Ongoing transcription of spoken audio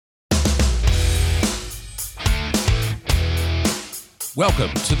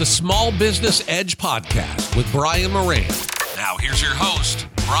Welcome to the Small Business Edge podcast with Brian Moran. Now here's your host,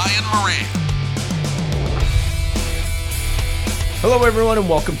 Brian Moran. Hello, everyone, and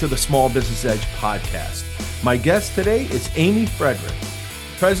welcome to the Small Business Edge podcast. My guest today is Amy Friedrich,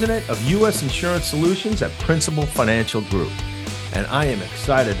 President of U.S. Insurance Solutions at Principal Financial Group. And I am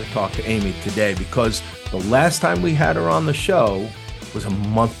excited to talk to Amy today because the last time we had her on the show was a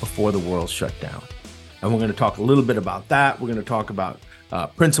month before the world shut down. And we're going to talk a little bit about that. We're going to talk about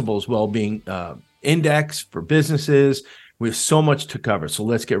Principal's well-being index for businesses. We have so much to cover, so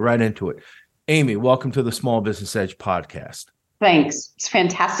let's get right into it. Amy, welcome to the Small Business Edge podcast. Thanks. It's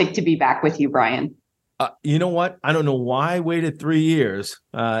fantastic to be back with you, Brian. You know what? I don't know why I waited 3 years.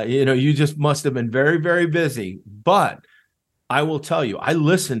 You just must have been very, very busy. But I will tell you, I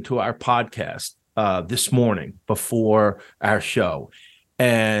listened to our podcast this morning before our show,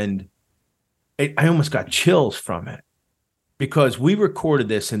 and I almost got chills from it because we recorded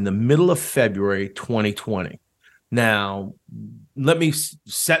this in the middle of February 2020. Now, let me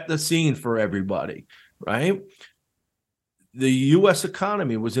set the scene for everybody, right? The U.S.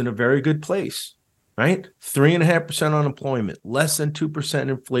 economy was in a very good place, right? 3.5% unemployment, less than 2%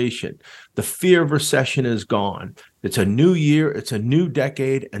 inflation. The fear of recession is gone. It's a new year. It's a new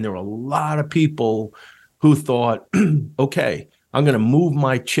decade. And there were a lot of people who thought, okay, I'm going to move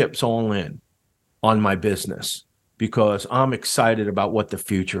my chips all in on my business because I'm excited about what the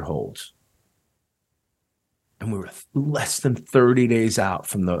future holds. And we were less than 30 days out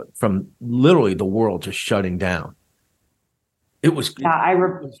from literally the world just shutting down. It was, it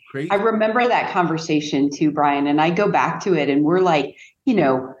was crazy. I remember that conversation too, Brian, and I go back to it and we're like,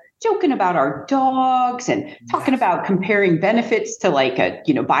 joking about our dogs and talking about comparing benefits to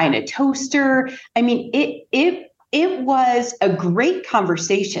buying a toaster. I mean, it was a great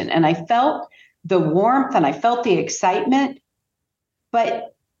conversation and I felt the warmth and I felt the excitement.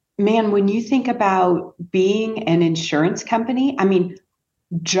 But man, when you think about being an insurance company, I mean,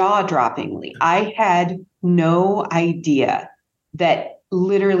 jaw-droppingly, I had no idea that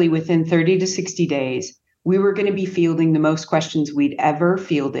literally within 30 to 60 days, we were going to be fielding the most questions we'd ever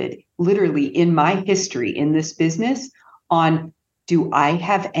fielded, literally in my history in this business, on do I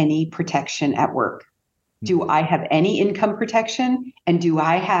have any protection at work? Do I have any income protection? And do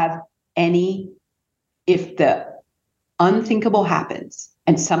I have any, if the unthinkable happens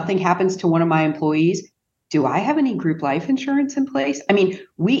and something happens to one of my employees, do I have any group life insurance in place? I mean,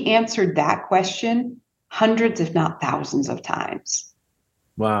 we answered that question hundreds, if not thousands of times.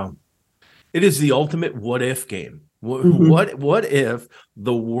 Wow. It is the ultimate what if game. What if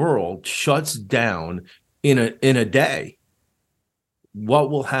the world shuts down in a day? What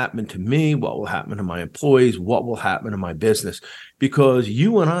will happen to me? What will happen to my employees? What will happen to my business? Because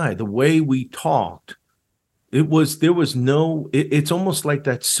you and I, the way we talked, it's almost like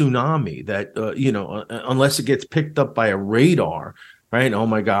that tsunami that, unless it gets picked up by a radar, right? Oh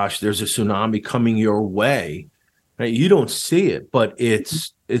my gosh, there's a tsunami coming your way. Right? You don't see it, but it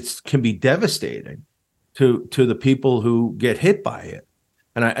can be devastating to the people who get hit by it.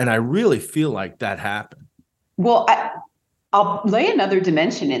 And I really feel like that happened. Well, I'll lay another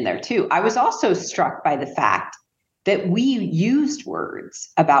dimension in there too. I was also struck by the fact that we used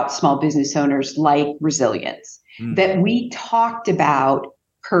words about small business owners like resilience, that we talked about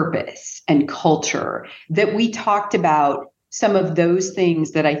purpose and culture, that we talked about some of those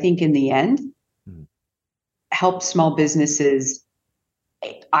things that I think in the end help small businesses.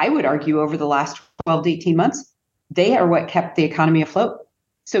 I would argue over the last 12 to 18 months, they are what kept the economy afloat.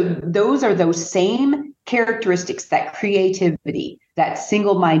 So those are those same characteristics, that creativity, that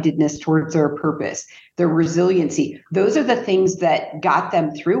single-mindedness towards their purpose, their resiliency. Those are the things that got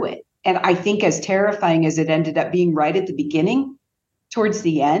them through it. And I think as terrifying as it ended up being right at the beginning, towards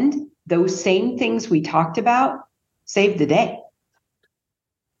the end, those same things we talked about saved the day.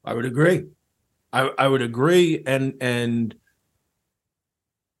 I would agree. I would agree. And I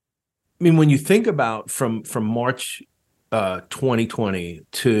mean, when you think about from March 2020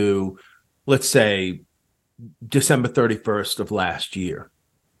 to, let's say, December 31st of last year,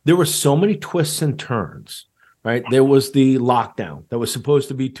 there were so many twists and turns, right? There was the lockdown that was supposed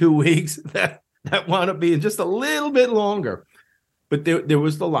to be 2 weeks that wound up being just a little bit longer. But there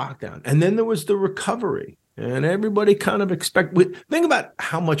was the lockdown. And then there was the recovery. And everybody kind of think about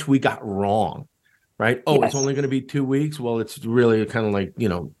how much we got wrong, right? Oh, yes. It's only going to be 2 weeks. Well, it's really kind of like,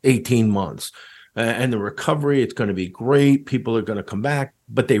 18 months. And the recovery, it's going to be great. People are going to come back,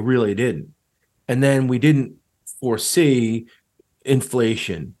 but they really didn't. And then we didn't foresee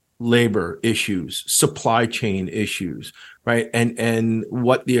inflation, labor issues, supply chain issues, right? And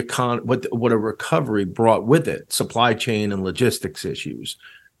what the what a recovery brought with it, supply chain and logistics issues,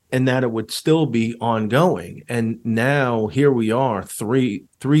 and that it would still be ongoing. And now here we are, three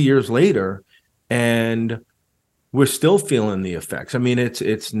years later, and we're still feeling the effects. I mean,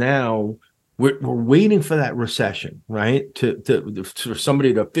 it's now we're waiting for that recession, right? For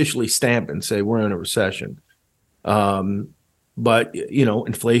somebody to officially stamp and say we're in a recession. But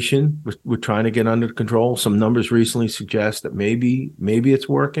inflation, we're trying to get under control. Some numbers recently suggest that maybe it's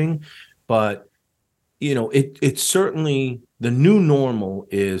working, but it's certainly the new normal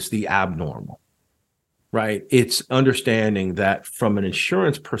is the abnormal, right? It's understanding that from an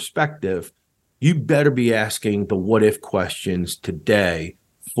insurance perspective, you better be asking the what if questions today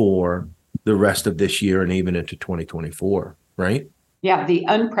for the rest of this year and even into 2024, right? Yeah, the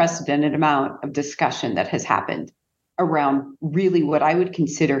unprecedented amount of discussion that has happened around really what I would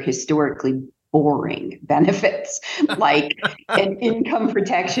consider historically boring benefits, like an income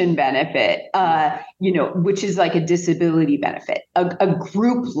protection benefit, which is like a disability benefit, a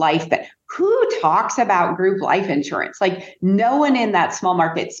group life benefit. Who talks about group life insurance? Like no one in that small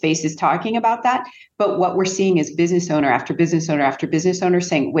market space is talking about that. But what we're seeing is business owner after business owner after business owner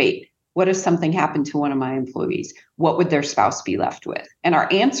saying, wait, what if something happened to one of my employees? What would their spouse be left with? And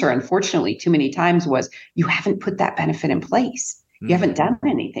our answer, unfortunately, too many times was, you haven't put that benefit in place. You haven't done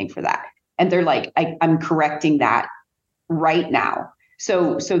anything for that. And they're like, I'm correcting that right now.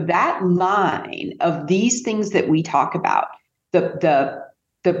 So that line of these things that we talk about, the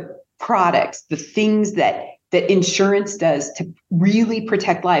products, the things that insurance does to really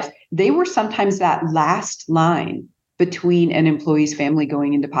protect lives, they were sometimes that last line between an employee's family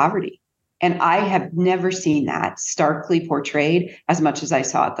going into poverty. And I have never seen that starkly portrayed as much as I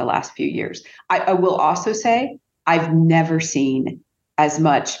saw it the last few years. I will also say I've never seen as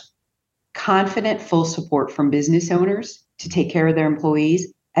much confident, full support from business owners to take care of their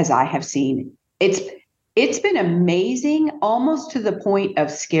employees as I have seen. It's been amazing, almost to the point of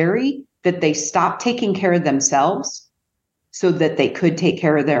scary, that they stopped taking care of themselves so that they could take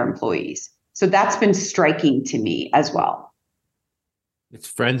care of their employees. So that's been striking to me as well. It's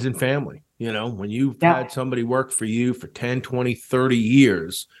friends and family. When you've had somebody work for you for 10, 20, 30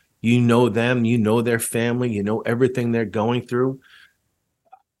 years, you know them, you know their family, you know everything they're going through.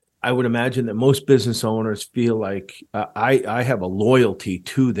 I would imagine that most business owners feel like I have a loyalty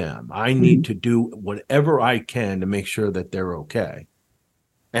to them. I need to do whatever I can to make sure that they're okay.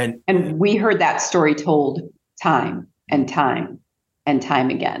 And we heard that story told time and time and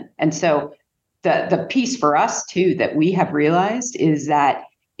time again. And so the piece for us too that we have realized is that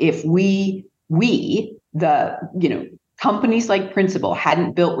if we companies like Principal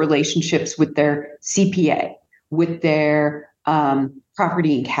hadn't built relationships with their CPA, with their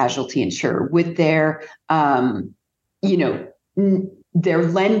property and casualty insurer, with their their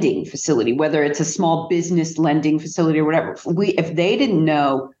lending facility, whether it's a small business lending facility or whatever, if they didn't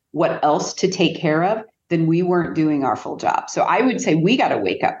know what else to take care of, then we weren't doing our full job. So I would say we got a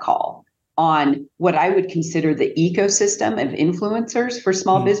wake up call on what I would consider the ecosystem of influencers for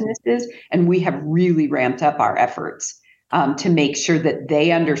small businesses. And we have really ramped up our efforts to make sure that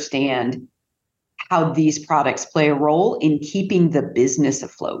they understand how these products play a role in keeping the business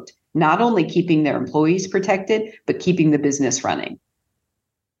afloat, not only keeping their employees protected, but keeping the business running.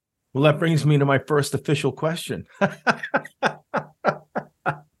 Well, that brings me to my first official question.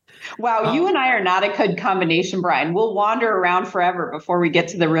 Wow, you and I are not a good combination, Brian. We'll wander around forever before we get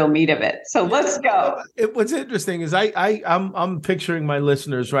to the real meat of it. So let's go. What's interesting is I'm picturing my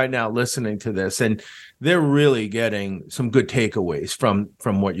listeners right now listening to this, and they're really getting some good takeaways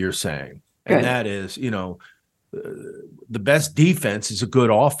from what you're saying. Good. And that is, the best defense is a good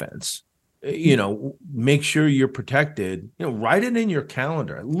offense. Make sure you're protected. Write it in your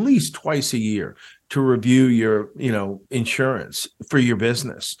calendar at least twice a year to review your, insurance for your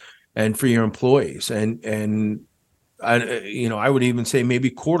business and for your employees. And I would even say maybe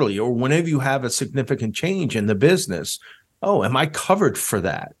quarterly or whenever you have a significant change in the business. Oh, am I covered for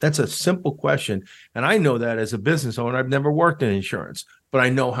that? That's a simple question. And I know that as a business owner, I've never worked in insurance, but I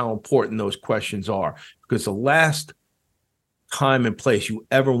know how important those questions are, because the last time and place you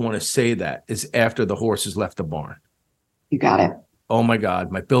ever want to say that is after the horse has left the barn. You got it. Oh my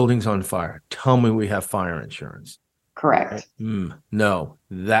God, my building's on fire. Tell me we have fire insurance. Correct. No,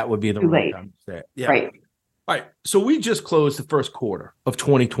 that would be the right time to say it. Yeah. Right. All right. So we just closed the first quarter of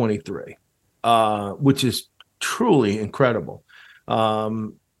 2023, which is truly incredible.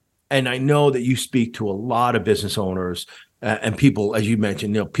 And I know that you speak to a lot of business owners and people, as you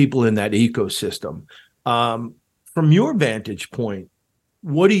mentioned, people in that ecosystem. From your vantage point,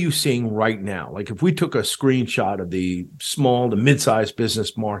 what are you seeing right now? Like if we took a screenshot of the small to mid-sized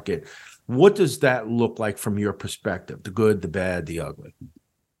business market, what does that look like from your perspective? The good, the bad, the ugly?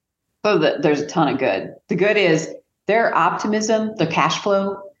 So there's a ton of good. The good is their optimism, their cash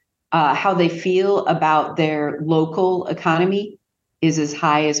flow, how they feel about their local economy is as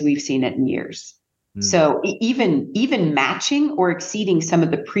high as we've seen it in years. So even matching or exceeding some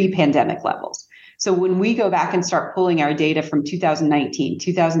of the pre-pandemic levels. So when we go back and start pulling our data from 2019,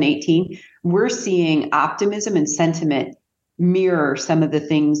 2018, we're seeing optimism and sentiment mirror some of the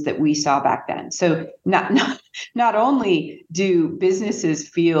things that we saw back then. So not only do businesses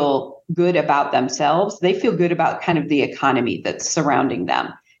feel good about themselves, they feel good about kind of the economy that's surrounding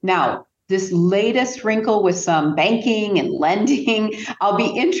them. Now, this latest wrinkle with some banking and lending, I'll be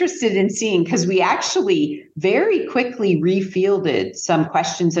interested in seeing, because we actually very quickly refielded some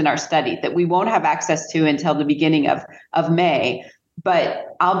questions in our study that we won't have access to until the beginning of May.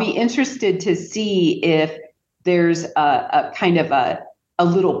 But I'll be interested to see if there's a kind of a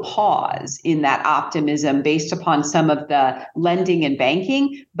little pause in that optimism based upon some of the lending and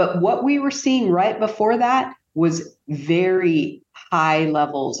banking. But what we were seeing right before that was very high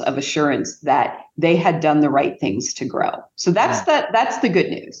levels of assurance that they had done the right things to grow. So that's the good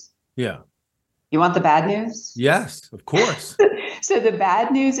news. Yeah. You want the bad news? Yes, of course. So the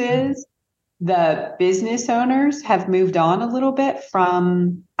bad news is the business owners have moved on a little bit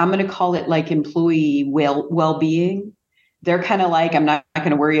from, I'm going to call it like employee well-being. They're kind of like, I'm not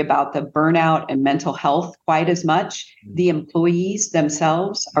going to worry about the burnout and mental health quite as much. The employees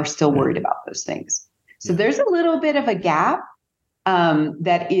themselves are still worried about those things. So there's a little bit of a gap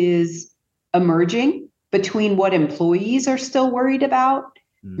that is emerging between what employees are still worried about,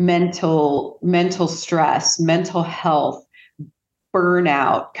 mental stress, mental health,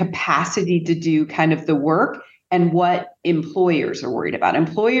 burnout, capacity to do kind of the work, and what employers are worried about.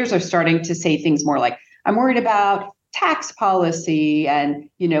 Employers are starting to say things more like, I'm worried about tax policy and,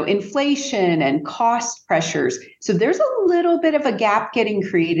 inflation and cost pressures. So there's a little bit of a gap getting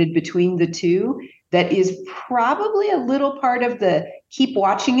created between the two that is probably a little part of the keep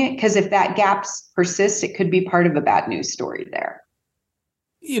watching it, because if that gap persists, it could be part of a bad news story there.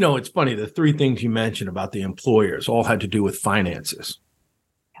 It's funny. The three things you mentioned about the employers all had to do with finances,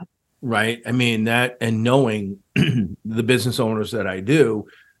 right? I mean, that, and knowing the business owners that I do,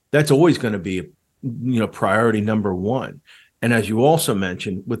 that's always going to be, priority number one. And as you also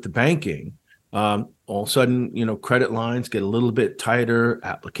mentioned with the banking, all of a sudden, credit lines get a little bit tighter.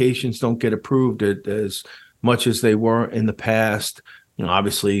 Applications don't get approved as much as they were in the past.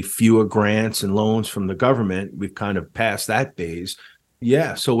 Obviously fewer grants and loans from the government. We've kind of passed that phase.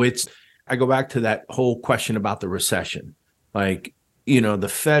 Yeah. So I go back to that whole question about the recession. Like, the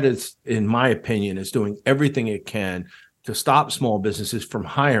Fed is, in my opinion, is doing everything it can to stop small businesses from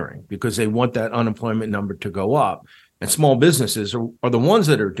hiring because they want that unemployment number to go up. And small businesses are the ones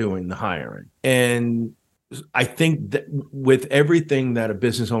that are doing the hiring. And I think that with everything that a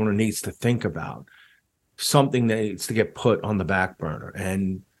business owner needs to think about, something that needs to get put on the back burner.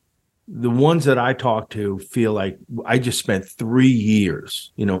 And the ones that I talk to feel like I just spent 3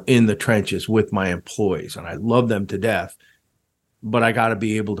 years, in the trenches with my employees, and I love them to death. But I got to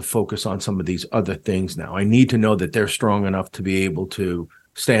be able to focus on some of these other things now. I need to know that they're strong enough to be able to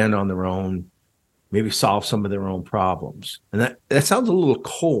stand on their own, maybe solve some of their own problems. And that sounds a little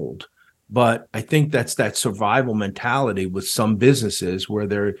cold, but I think that's that survival mentality with some businesses where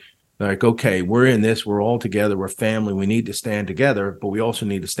they're like, okay, we're in this, we're all together, we're family, we need to stand together, but we also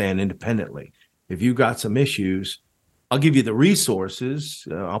need to stand independently. If you got some issues, I'll give you the resources,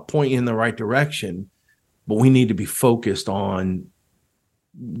 I'll point you in the right direction, but we need to be focused on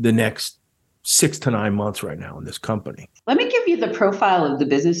the next 6 to 9 months right now in this company. Let me give you the profile of the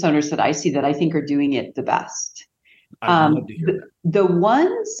business owners that I see that I think are doing it the best. I'd love to hear that. The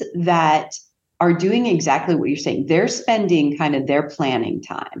ones that are doing exactly what you're saying, they're spending kind of their planning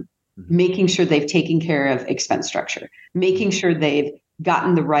time, making sure they've taken care of expense structure, making sure they've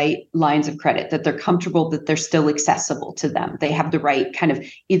gotten the right lines of credit, that they're comfortable, that they're still accessible to them. They have the right kind of,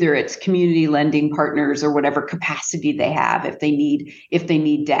 either it's community lending partners or whatever capacity they have if they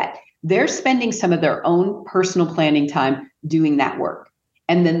need debt. They're spending some of their own personal planning time doing that work.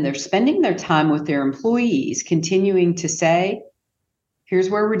 And then they're spending their time with their employees, continuing to say,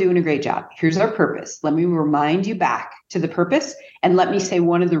 here's where we're doing a great job. Here's our purpose. Let me remind you back to the purpose. And let me say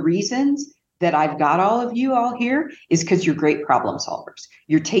one of the reasons that I've got all of you all here is because you're great problem solvers.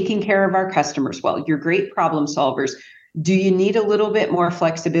 You're taking care of our customers well. You're great problem solvers. Do you need a little bit more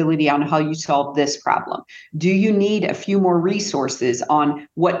flexibility on how you solve this problem? Do you need a few more resources on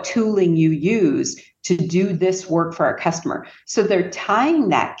what tooling you use to do this work for our customer. So they're tying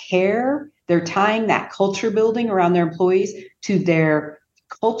that care, they're tying that culture building around their employees to their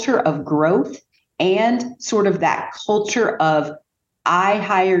culture of growth and sort of that culture of, I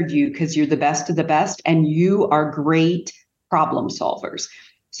hired you because you're the best of the best and you are great problem solvers.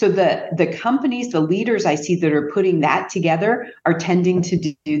 So the companies, the leaders I see that are putting that together are tending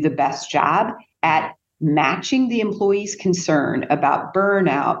to do the best job at matching the employees' concern about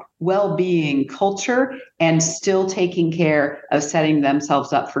burnout, well-being, culture, and still taking care of setting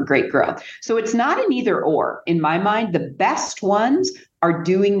themselves up for great growth. So it's not an either or. In my mind, the best ones are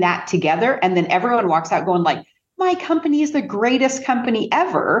doing that together. And then everyone walks out going like, my company is the greatest company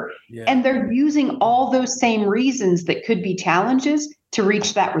ever. Yeah. And they're using all those same reasons that could be challenges to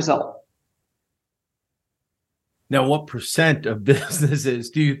reach that result. Now, what percent of businesses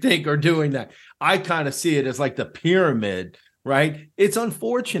do you think are doing that? I kind of see it as like the pyramid, right? It's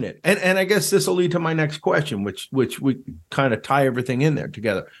unfortunate. And I guess this will lead to my next question, which we kind of tie everything in there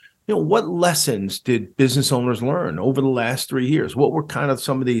together. You know, what lessons did business owners learn over the last 3 years? What were kind of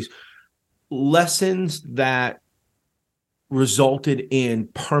some of these lessons that resulted in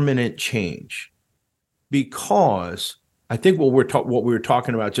permanent change? Because I think what we were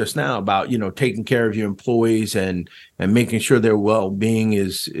talking about just now about, you know, taking care of your employees and making sure their well-being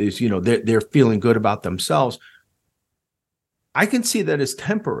is you know, they're feeling good about themselves. I can see that as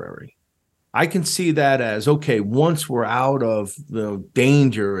temporary. I can see that as, okay, once we're out of the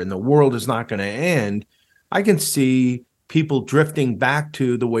danger and the world is not going to end, I can see people drifting back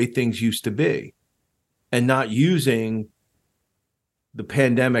to the way things used to be and not using the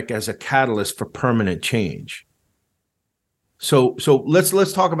pandemic as a catalyst for permanent change. So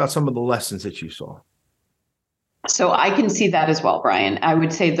let's talk about some of the lessons that you saw. So I can see that as well, Brian. I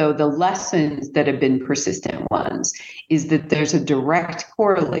would say, though, the lessons that have been persistent ones is that there's a direct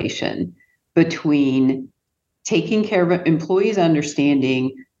correlation between taking care of employees,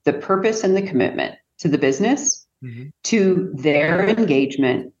 understanding the purpose and the commitment to the business, to their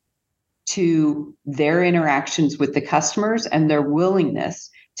engagement, to their interactions with the customers, and their willingness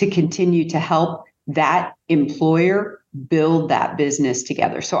to continue to help that employer build that business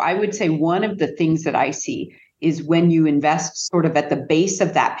together. So I would say one of the things that I see is when you invest sort of at the base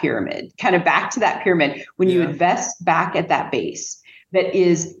of that pyramid, kind of back to that pyramid, when you invest back at that base, that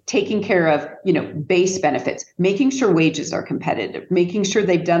is taking care of, you know, base benefits, making sure wages are competitive, making sure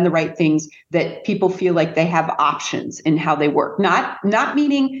they've done the right things, that people feel like they have options in how they work. Not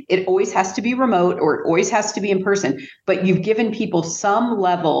meaning it always has to be remote or it always has to be in person, but you've given people some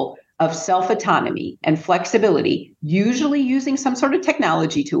level of self-autonomy and flexibility, usually using some sort of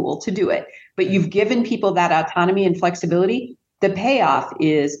technology tool to do it. But you've given people that autonomy and flexibility. The payoff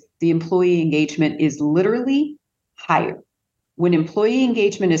is the employee engagement is literally higher. When employee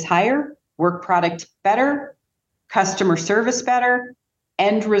engagement is higher, work product better, customer service better,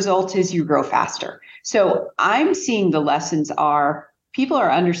 end result is you grow faster. So I'm seeing the lessons are people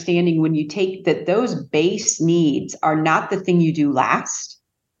are understanding when you take that those base needs are not the thing you do last.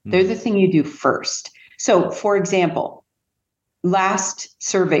 They're the thing you do first. So, for example, last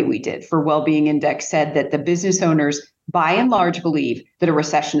survey we did for Wellbeing Index said that the business owners, by and large, believe that a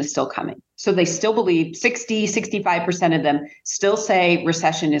recession is still coming. So they still believe 65% of them still say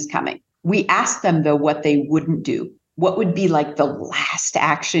recession is coming. We asked them, though, what they wouldn't do. What would be like the last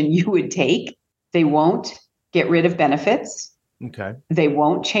action you would take? They won't get rid of benefits. Okay. They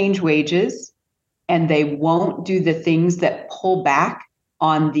won't change wages. And they won't do the things that pull back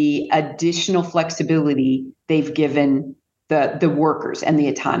on the additional flexibility they've given the workers and the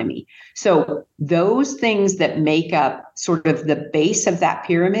autonomy. So those things that make up sort of the base of that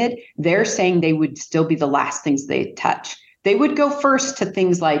pyramid, they're saying they would still be the last things they touch. They would go first to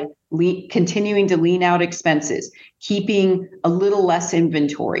things like continuing to lean out expenses, keeping a little less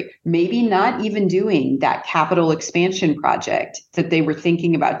inventory, maybe not even doing that capital expansion project that they were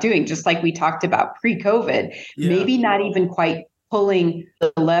thinking about doing, just like we talked about pre-COVID, maybe not even quite pulling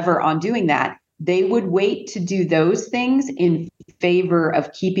the lever on doing that. They would wait to do those things in favor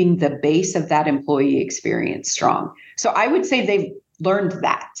of keeping the base of that employee experience strong. So I would say they've learned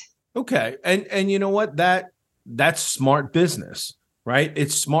that. Okay. And you know what? That's smart business, right?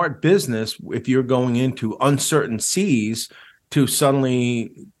 It's smart business if you're going into uncertain seas to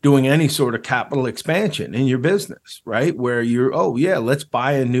suddenly doing any sort of capital expansion in your business, right? Where you're, let's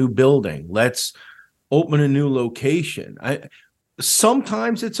buy a new building. Let's open a new location.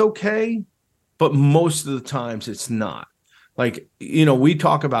 Sometimes it's okay, but most of the times it's not. Like, you know, we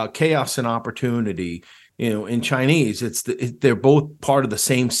talk about chaos and opportunity, you know, in Chinese, they're both part of the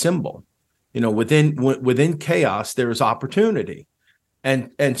same symbol. You know, within chaos, there is opportunity.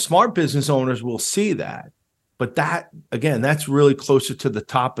 And smart business owners will see that. But that, again, that's really closer to the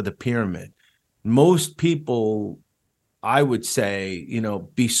top of the pyramid. Most people, I would say,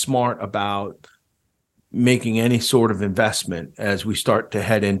 be smart about making any sort of investment as we start to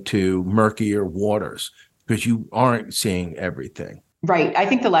head into murkier waters, because you aren't seeing everything. Right. I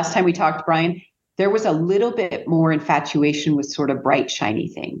think the last time we talked, Brian, there was a little bit more infatuation with sort of bright, shiny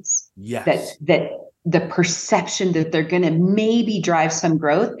things. Yes. That the perception that they're going to maybe drive some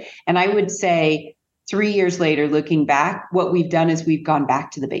growth. And I would say 3 years later, looking back, what we've done is we've gone back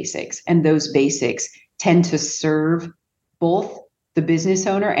to the basics. And those basics tend to serve both the business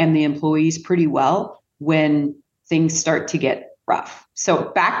owner and the employees pretty well when things start to get rough.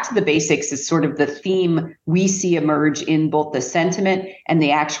 So back to the basics is sort of the theme we see emerge in both the sentiment and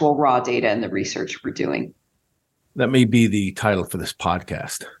the actual raw data and the research we're doing. That may be the title for this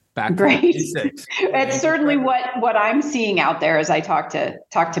podcast. Back Great. to the basics. It's certainly what I'm seeing out there as I talk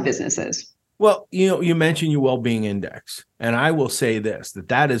to businesses. Well, you mentioned your well-being index, and I will say this,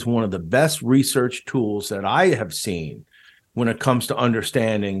 that is one of the best research tools that I have seen when it comes to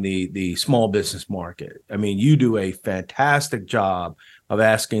understanding the small business market. I mean, you do a fantastic job of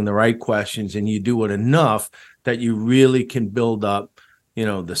asking the right questions, and you do it enough that you really can build up,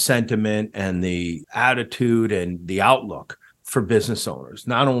 the sentiment and the attitude and the outlook for business owners,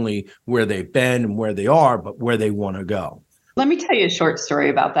 not only where they've been and where they are, but where they want to go. Let me tell you a short story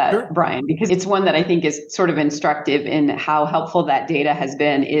about that, sure, Brian, because it's one that I think is sort of instructive in how helpful that data has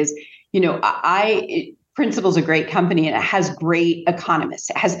been. Principal's a great company, and it has great economists.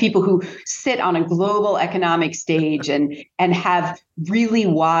 It has people who sit on a global economic stage and have really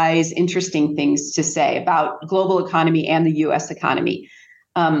wise, interesting things to say about global economy and the U.S. economy.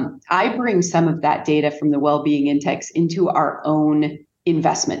 I bring some of that data from the Well-Being Index into our own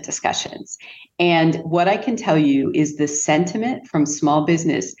investment discussions. And what I can tell you is the sentiment from small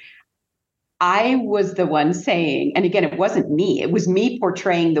business. I was the one saying, and again, it wasn't me, it was me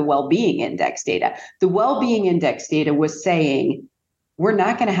portraying the Well-Being Index data. The Well-Being Index data was saying, we're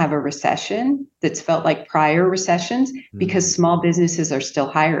not going to have a recession that's felt like prior recessions because small businesses are still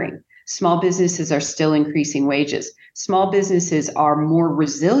hiring. Small businesses are still increasing wages. Small businesses are more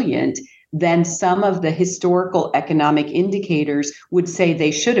resilient than some of the historical economic indicators would say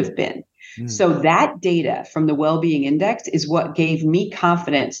they should have been. So that data from the Well-Being Index is what gave me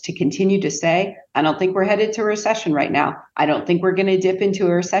confidence to continue to say, I don't think we're headed to a recession right now. I don't think we're going to dip into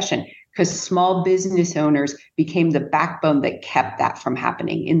a recession, because small business owners became the backbone that kept that from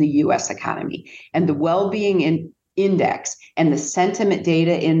happening in the U.S. economy. And the Well-Being Index and the sentiment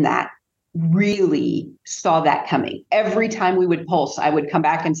data in that really saw that coming. Every time we would pulse, I would come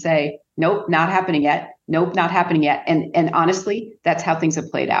back and say, nope, not happening yet. Nope, not happening yet. And honestly, that's how things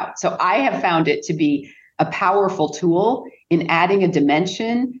have played out. So I have found it to be a powerful tool in adding a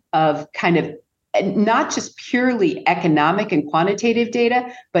dimension of kind of not just purely economic and quantitative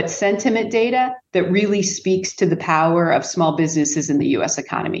data, but sentiment data that really speaks to the power of small businesses in the U.S.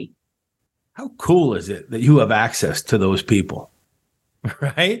 economy. How cool is it that you have access to those people,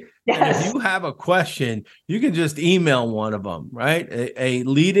 right? Yes. And if you have a question, you can just email one of them, right? A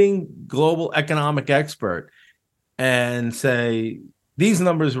leading global economic expert, and say, these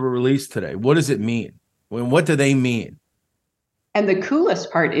numbers were released today. What does it mean? What do they mean? And the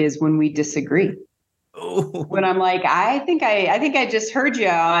coolest part is when we disagree. Ooh. When I'm like, I think I just heard you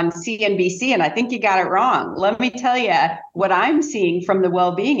on CNBC and I think you got it wrong. Let me tell you what I'm seeing from the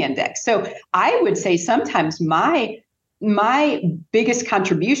Well-Being Index. So I would say sometimes my biggest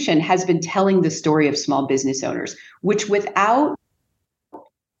contribution has been telling the story of small business owners, which I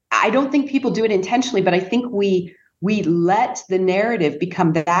don't think people do it intentionally, but I think we let the narrative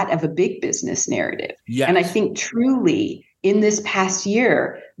become that of a big business narrative. Yes. And I think truly in this past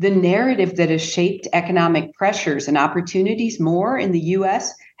year, the narrative that has shaped economic pressures and opportunities more in the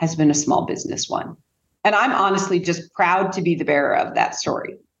U.S. has been a small business one. And I'm honestly just proud to be the bearer of that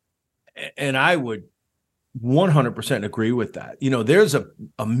story. And I would 100% agree with that. There's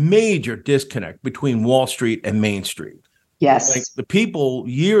a major disconnect between Wall Street and Main Street. Yes. Like the people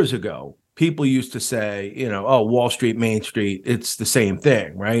years ago, people used to say, oh, Wall Street, Main Street, it's the same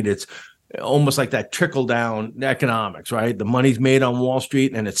thing, right? It's almost like that trickle down economics, right? The money's made on Wall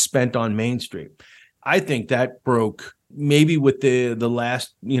Street and it's spent on Main Street. I think that broke maybe with the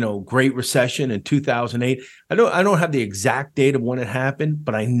last, Great Recession in 2008. I don't have the exact date of when it happened,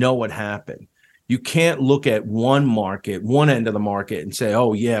 but I know it happened. You can't look at one end of the market and say,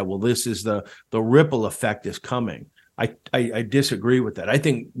 oh, yeah, well, this is the ripple effect is coming. I disagree with that. I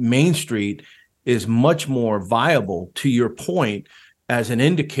think Main Street is much more viable, to your point, as an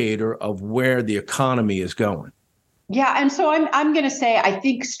indicator of where the economy is going. Yeah, and so I'm going to say I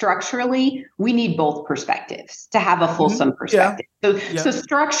think structurally we need both perspectives to have a fulsome perspective. So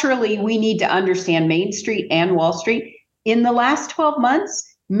structurally we need to understand Main Street and Wall Street. In the last 12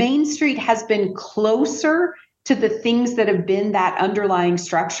 months, Main Street has been closer to the things that have been that underlying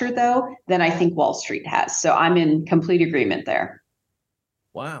structure, though, than I think Wall Street has. So I'm in complete agreement there.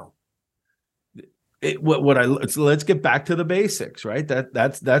 Wow. Let's get back to the basics, right?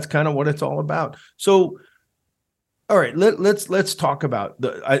 That's kind of what it's all about. So, all right, let's talk about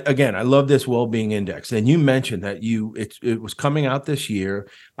again. I love this well-being index, and you mentioned that it was coming out this year.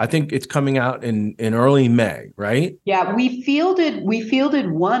 I think it's coming out in early May, right? Yeah, we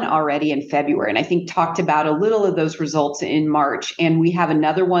fielded one already in February, and I think talked about a little of those results in March, and we have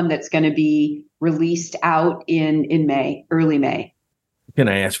another one that's going to be released out in May, early May. Can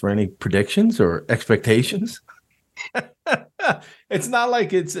I ask for any predictions or expectations? It's not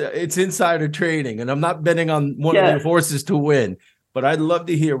like it's insider trading, and I'm not betting on one of the horses to win, but I'd love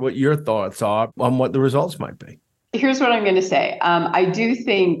to hear what your thoughts are on what the results might be. Here's what I'm going to say. I do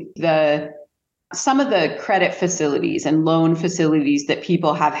think some of the credit facilities and loan facilities that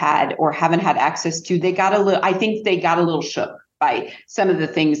people have had or haven't had access to, I think they got a little shook by some of the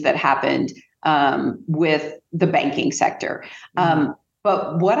things that happened with the banking sector.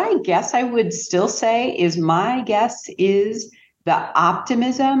 But what I guess I would still say is my guess is the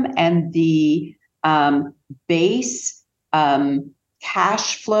optimism and the base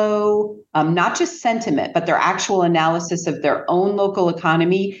cash flow, not just sentiment, but their actual analysis of their own local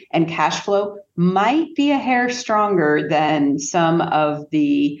economy and cash flow might be a hair stronger than some of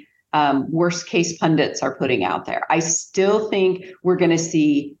the worst case pundits are putting out there. I still think we're going to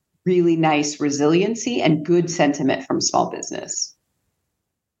see really nice resiliency and good sentiment from small business.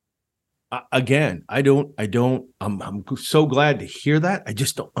 Again, I'm so glad to hear that. I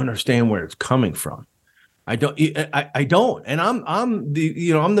just don't understand where it's coming from. I don't. And I'm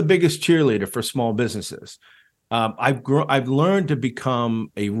the biggest cheerleader for small businesses. I've learned to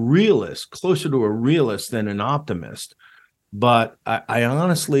become a realist, closer to a realist than an optimist. But I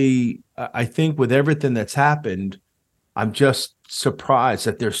honestly, I think with everything that's happened, I'm just surprised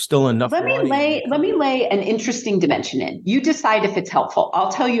that there's still enough. Let me lay an interesting dimension in. You decide if it's helpful. I'll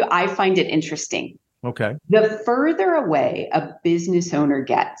tell you, I find it interesting. Okay. The further away a business owner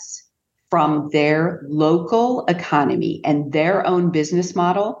gets from their local economy and their own business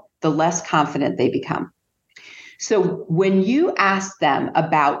model, the less confident they become. So when you ask them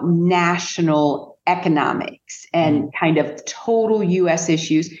about national economics and kind of total US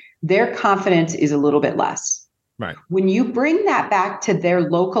issues, their confidence is a little bit less. Right. When you bring that back to their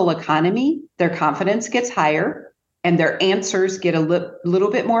local economy, their confidence gets higher and their answers get a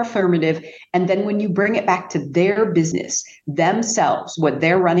little bit more affirmative. And then when you bring it back to their business, themselves, what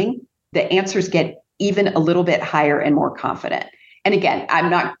they're running, the answers get even a little bit higher and more confident. And again,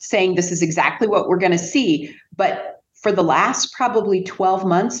 I'm not saying this is exactly what we're going to see, but for the last probably 12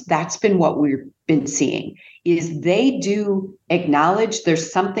 months, that's been what we've been seeing, is they do acknowledge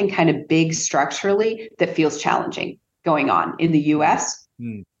there's something kind of big structurally that feels challenging going on in the US,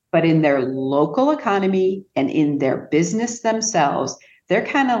 but in their local economy and in their business themselves, they're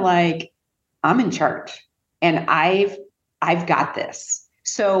kind of like, I'm in charge and I've got this.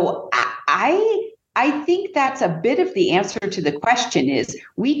 So I think that's a bit of the answer to the question is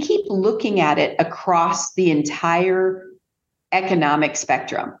we keep looking at it across the entire economic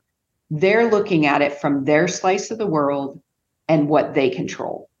spectrum. They're looking at it from their slice of the world and what they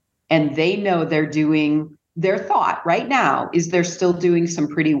control. And they know they're doing, their thought right now is they're still doing some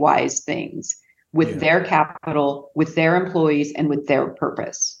pretty wise things with their capital, with their employees, and with their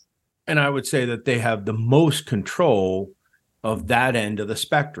purpose. And I would say that they have the most control of that end of the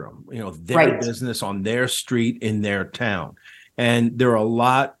spectrum, their business on their street in their town. And there are a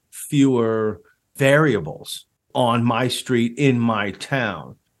lot fewer variables on my street in my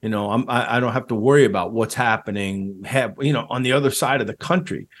town. I don't have to worry about what's happening, on the other side of the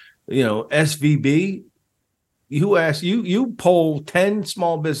country. SVB, you poll 10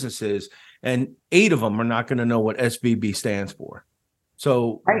 small businesses and 8 of them are not going to know what SVB stands for.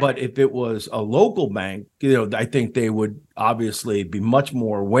 So, but if it was a local bank, I think they would obviously be much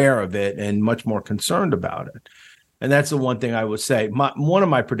more aware of it and much more concerned about it. And that's the one thing I would say. One of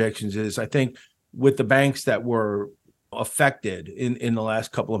my predictions is I think with the banks that were affected in the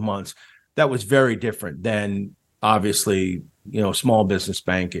last couple of months, that was very different than obviously, small business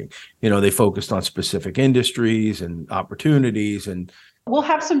banking. They focused on specific industries and opportunities, and we'll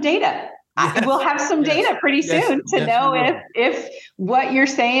have some data. Yes. We'll have some data pretty soon to know if what you're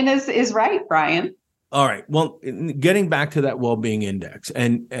saying is right, Brian. All right. Well, getting back to that well-being index,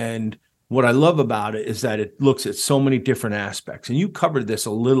 and what I love about it is that it looks at so many different aspects. And you covered this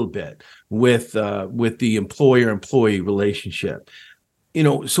a little bit with the employer-employee relationship.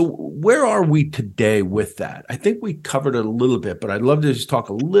 So where are we today with that? I think we covered it a little bit, but I'd love to just talk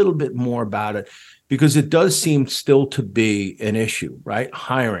a little bit more about it because it does seem still to be an issue, right?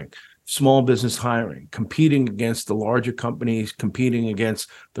 Hiring, small business hiring, competing against the larger companies, competing against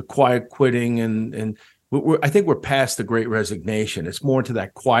the quiet quitting. And I think we're past the great resignation. It's more to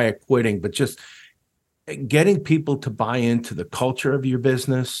that quiet quitting, but just getting people to buy into the culture of your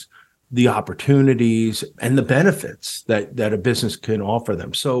business, the opportunities and the benefits that a business can offer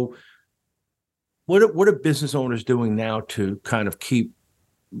them. So what are business owners doing now to kind of keep,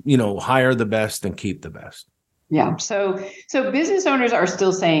 hire the best and keep the best? Yeah. So business owners are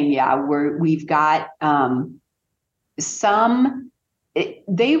still saying, yeah, we've got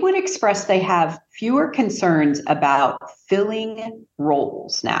they would express they have fewer concerns about filling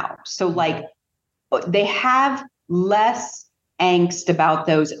roles now. So like they have less angst about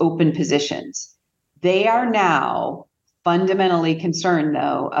those open positions. They are now fundamentally concerned,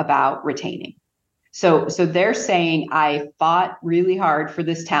 though, about retaining. So they're saying, I fought really hard for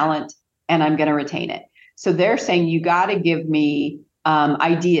this talent and I'm going to retain it. So they're saying, you got to give me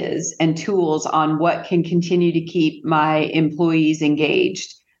ideas and tools on what can continue to keep my employees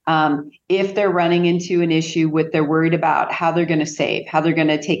engaged. If they're running into an issue they're worried about how they're going to save, how they're going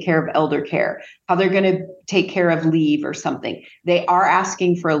to take care of elder care, how they're going to take care of leave or something. They are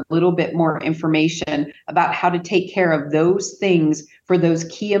asking for a little bit more information about how to take care of those things for those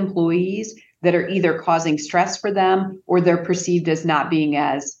key employees that are either causing stress for them or they're perceived as not being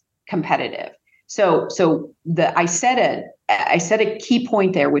as competitive. So I said a key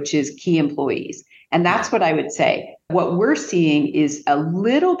point there, which is key employees. And that's what I would say. What we're seeing is a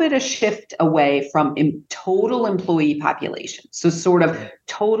little bit of shift away from total employee population. So sort of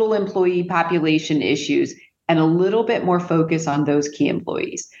total employee population issues and a little bit more focus on those key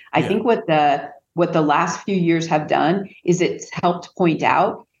employees. I think what the last few years have done is it's helped point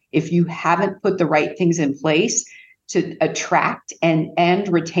out if you haven't put the right things in place to attract and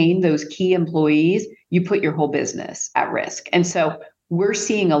retain those key employees, you put your whole business at risk. And so we're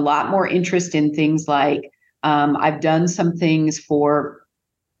seeing a lot more interest in things like I've done some things for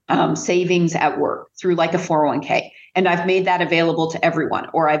savings at work through like a 401k, and I've made that available to everyone,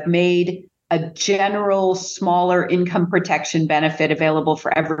 or I've made a general smaller income protection benefit available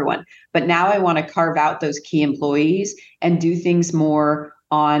for everyone. But now I want to carve out those key employees and do things more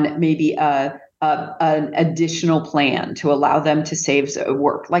on maybe an additional plan to allow them to save at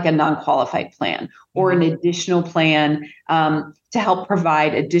work, like a non-qualified plan, or an additional plan to help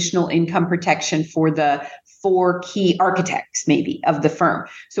provide additional income protection for the 4 key architects maybe of the firm.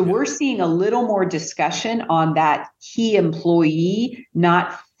 So we're seeing a little more discussion on that key employee,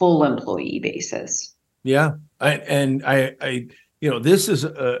 not full employee basis. Yeah. I this is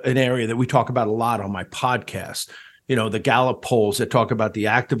an area that we talk about a lot on my podcast. The Gallup polls that talk about the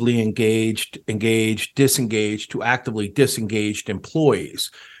actively engaged, disengaged to actively disengaged employees.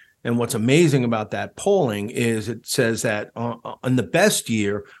 And what's amazing about that polling is it says that on the best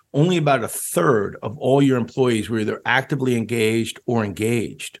year, only about a third of all your employees were either actively engaged or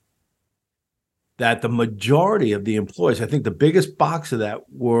engaged. That the majority of the employees, I think the biggest box of that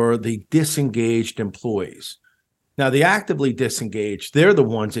were the disengaged employees. Now, the actively disengaged, they're the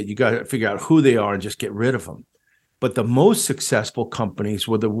ones that you got to figure out who they are and just get rid of them. But the most successful companies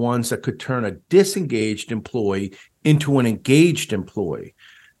were the ones that could turn a disengaged employee into an engaged employee.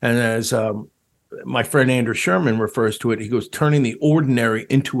 And as my friend Andrew Sherman refers to it, he goes, turning the ordinary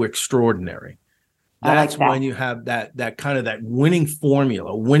into extraordinary. That's when you have that kind of that winning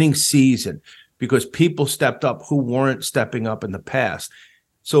formula, winning season, because people stepped up who weren't stepping up in the past.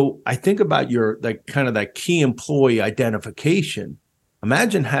 So I think about that key employee identification.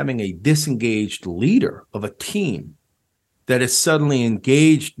 Imagine having a disengaged leader of a team that is suddenly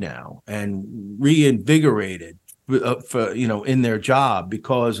engaged now and reinvigorated in their job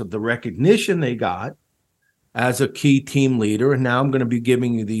because of the recognition they got as a key team leader. And now I'm going to be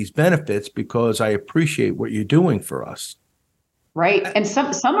giving you these benefits because I appreciate what you're doing for us. Right. And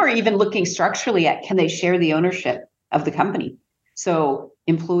some are even looking structurally at, can they share the ownership of the company? So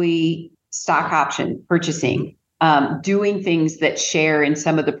employee stock option purchasing, doing things that share in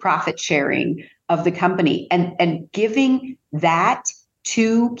some of the profit sharing of the company, and giving that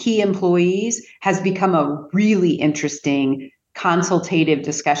to key employees has become a really interesting consultative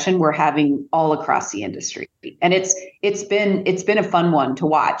discussion we're having all across the industry. And it's been a fun one to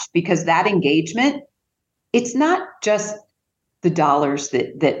watch, because that engagement, it's not just the dollars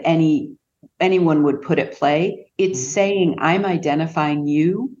that anyone would put at play. It's saying, I'm identifying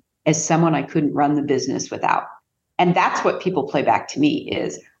you as someone I couldn't run the business without. And that's what people play back to me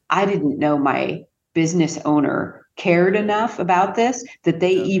is I didn't know my business owner cared enough about this that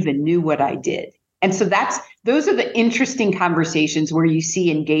they even knew what I did. And so those are the interesting conversations where you see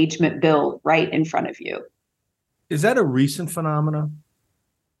engagement build right in front of you. Is that a recent phenomenon?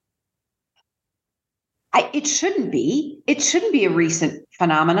 It shouldn't be. It shouldn't be a recent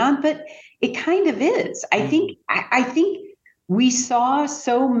phenomenon, but it kind of is. I think we saw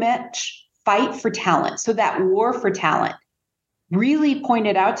so much fight for talent. So that war for talent really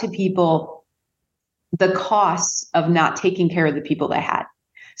pointed out to people the costs of not taking care of the people they had.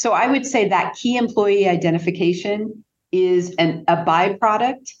 So I would say that key employee identification is a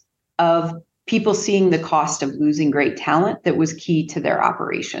byproduct of people seeing the cost of losing great talent that was key to their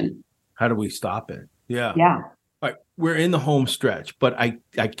operation. How do we stop it? Yeah. Yeah. All right. We're in the home stretch, but I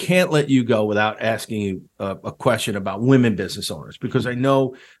can't let you go without asking you a question about women business owners, because I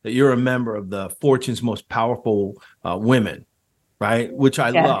know that you're a member of the Fortune's Most Powerful Women, right? Which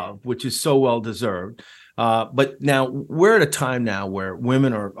I love, which is so well deserved. But now we're at a time now where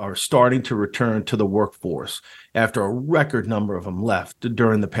women are starting to return to the workforce after a record number of them left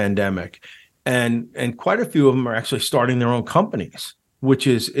during the pandemic. And quite a few of them are actually starting their own companies, which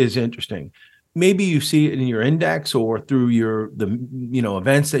is interesting. Maybe you see it in your index or through the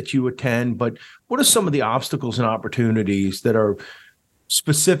events that you attend, but what are some of the obstacles and opportunities that are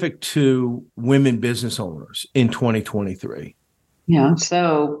specific to women business owners in 2023? Yeah.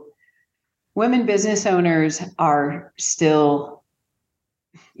 So women business owners are still,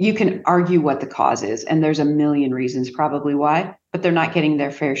 you can argue what the cause is, and there's a million reasons probably why, but they're not getting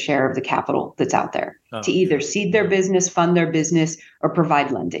their fair share of the capital that's out there to either seed their business, fund their business, or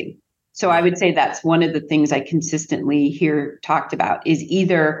provide lending. So I would say that's one of the things I consistently hear talked about is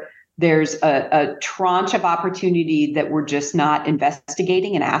either there's a tranche of opportunity that we're just not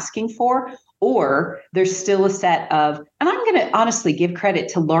investigating and asking for, or there's still a set of, and I'm going to honestly give credit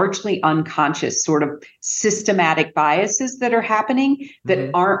to largely unconscious sort of systematic biases that are happening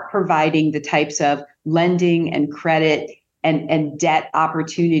that aren't providing the types of lending and credit and debt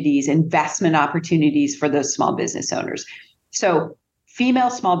opportunities, investment opportunities for those small business owners. So female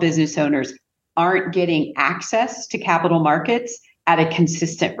small business owners aren't getting access to capital markets at a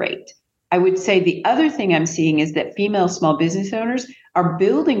consistent rate. I would say the other thing I'm seeing is that female small business owners are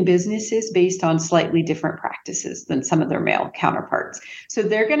building businesses based on slightly different practices than some of their male counterparts. So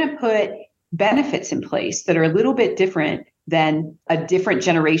they're going to put benefits in place that are a little bit different than a different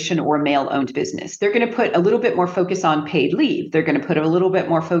generation or male-owned business. They're going to put a little bit more focus on paid leave. They're going to put a little bit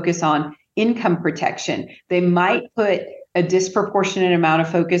more focus on income protection. They might put a disproportionate amount of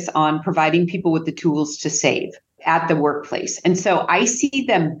focus on providing people with the tools to save at the workplace. And so I see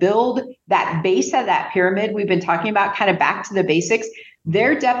them build that base of that pyramid we've been talking about, kind of back to the basics.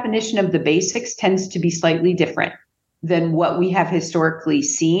 Their definition of the basics tends to be slightly different than what we have historically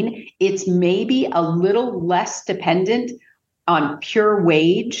seen. It's maybe a little less dependent on pure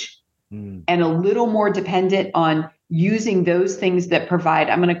wage and a little more dependent on using those things that provide,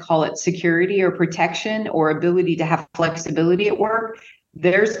 I'm going to call it security or protection or ability to have flexibility at work.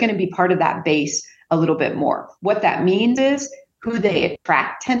 There's going to be part of that base a little bit more. What that means is who they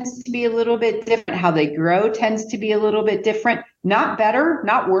attract tends to be a little bit different. How they grow tends to be a little bit different. Not better,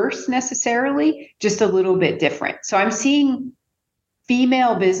 not worse necessarily, just a little bit different. So I'm seeing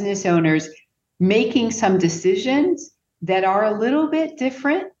female business owners making some decisions that are a little bit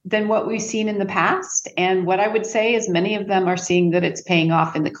different than what we've seen in the past. And what I would say is many of them are seeing that it's paying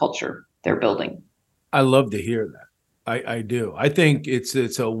off in the culture they're building. I love to hear that. I do. I think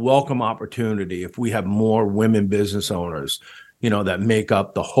it's a welcome opportunity if we have more women business owners, that make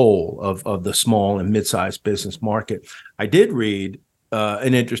up the whole of the small and mid-sized business market. I did read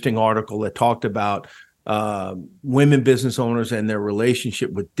an interesting article that talked about women business owners and their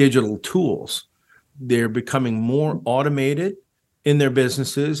relationship with digital tools. They're becoming more automated in their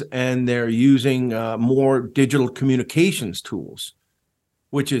businesses, and they're using more digital communications tools,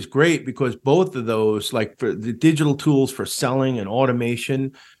 which is great because both of those, like for the digital tools for selling and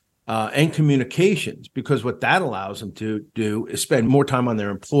automation and communications, because what that allows them to do is spend more time on their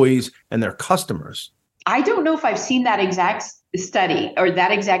employees and their customers. I don't know if I've seen that exact study or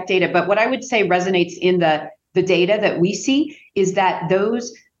that exact data, but what I would say resonates in the data that we see is that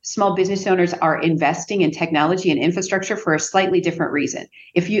those small business owners are investing in technology and infrastructure for a slightly different reason.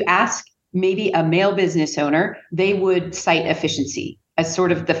 If you ask maybe a male business owner, they would cite efficiency as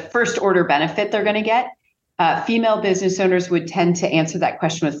sort of the first order benefit they're going to get. Female business owners would tend to answer that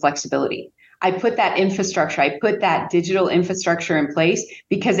question with flexibility. I put that digital infrastructure in place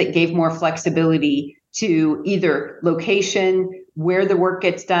because it gave more flexibility to either location, where the work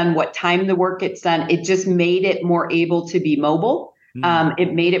gets done, what time the work gets done. It just made it more able to be mobile.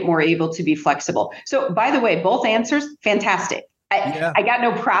 It made it more able to be flexible. So by the way, both answers, fantastic. I got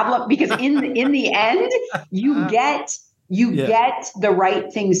no problem, because in the end, you get the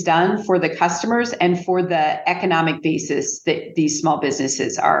right things done for the customers and for the economic basis that these small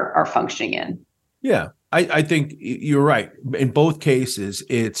businesses are functioning in. Yeah, I think you're right. In both cases,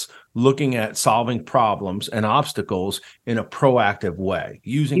 it's looking at solving problems and obstacles in a proactive way,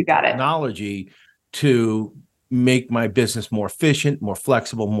 using technology to make my business more efficient, more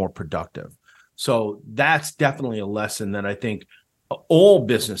flexible, more productive. So that's definitely a lesson that I think all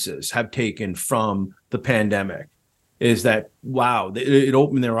businesses have taken from the pandemic, is that, wow, it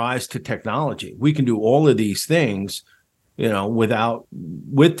opened their eyes to technology. We can do all of these things,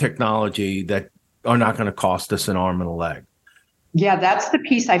 with technology that are not going to cost us an arm and a leg. Yeah, that's the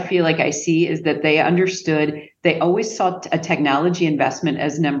piece I feel like I see, is that they understood, they always saw a technology investment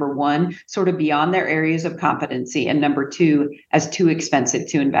as number one, sort of beyond their areas of competency, and number two, as too expensive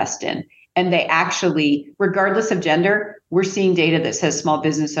to invest in. And they actually, regardless of gender, we're seeing data that says small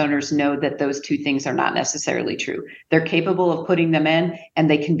business owners know that those two things are not necessarily true. They're capable of putting them in, and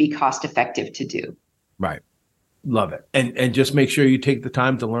they can be cost effective to do. Right. Love it. And just make sure you take the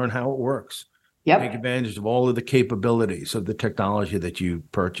time to learn how it works. Yep. Take advantage of all of the capabilities of the technology that you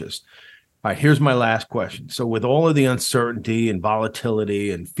purchased. All right, here's my last question. So with all of the uncertainty and volatility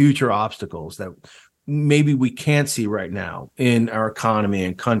and future obstacles that maybe we can't see right now in our economy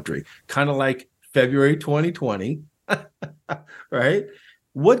and country, kind of like February 2020, right?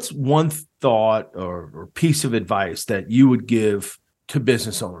 What's one thought or piece of advice that you would give to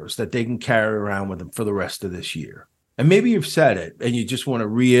business owners that they can carry around with them for the rest of this year? And maybe you've said it and you just want to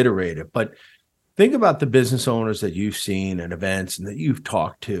reiterate it, but think about the business owners that you've seen at events and that you've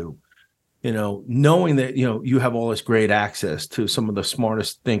talked to, knowing that, you have all this great access to some of the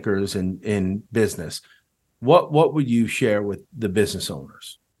smartest thinkers in business. What would you share with the business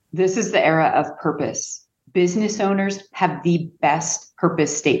owners? This is the era of purpose. Business owners have the best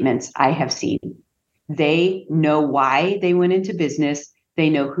purpose statements I have seen. They know why they went into business. They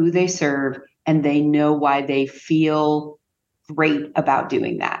know who they serve, and they know why they feel great about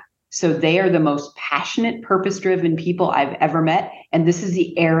doing that. So they are the most passionate, purpose-driven people I've ever met. And this is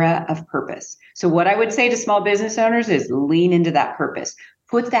the era of purpose. So what I would say to small business owners is lean into that purpose.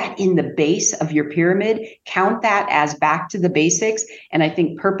 Put that in the base of your pyramid. Count that as back to the basics. And I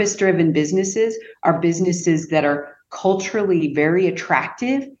think purpose-driven businesses are businesses that are culturally very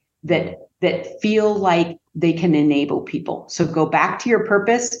attractive, that feel like they can enable people. So go back to your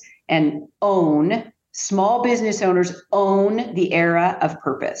purpose and small business owners own the era of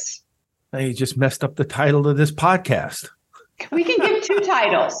purpose. Now you just messed up the title of this podcast. We can give two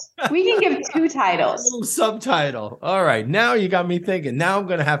titles. A little subtitle. All right. Now you got me thinking. Now I'm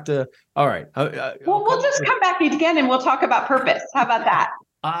going to have to. All right. Well, we'll just come back again and we'll talk about purpose. How about that?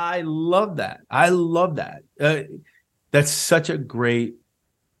 I love that. That's such a great.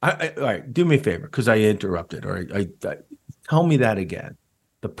 All right. Do me a favor, because I interrupted. All right. Tell me that again.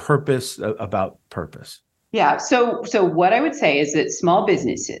 The purpose about purpose. Yeah. So what I would say is that small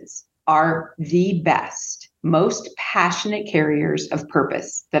businesses are the best, most passionate carriers of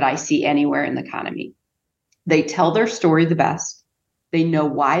purpose that I see anywhere in the economy. They tell their story the best. They know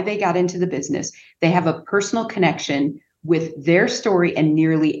why they got into the business. They have a personal connection with their story and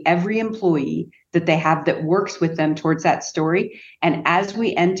nearly every employee that they have that works with them towards that story. And as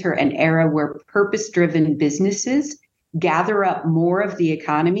we enter an era where purpose-driven businesses gather up more of the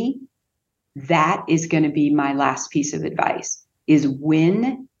economy, that is going to be my last piece of advice, is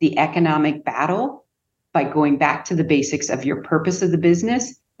win the economic battle by going back to the basics of your purpose of the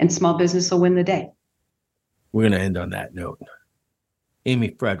business, and small business will win the day. We're going to end on that note.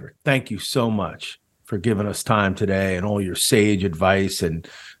 Amy Friedrich, thank you so much for giving us time today and all your sage advice and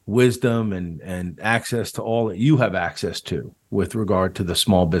wisdom and access to all that you have access to with regard to the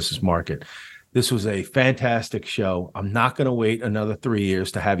small business market. This was a fantastic show. I'm not going to wait another 3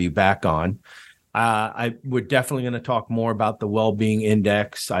 years to have you back on. We're definitely going to talk more about the Wellbeing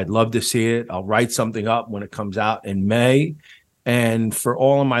Index. I'd love to see it. I'll write something up when it comes out in May. And for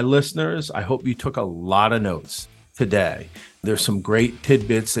all of my listeners, I hope you took a lot of notes today. There's some great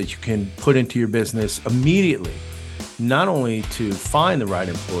tidbits that you can put into your business immediately, not only to find the right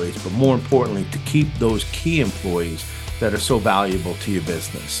employees, but more importantly, to keep those key employees that are so valuable to your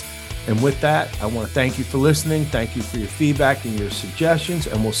business. And with that, I want to thank you for listening. Thank you for your feedback and your suggestions.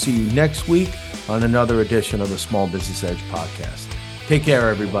 And we'll see you next week on another edition of the Small Business Edge podcast. Take care,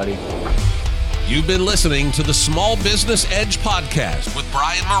 everybody. You've been listening to the Small Business Edge podcast with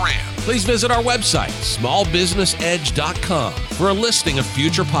Brian Moran. Please visit our website, smallbusinessedge.com, for a listing of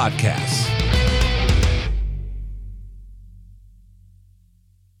future podcasts.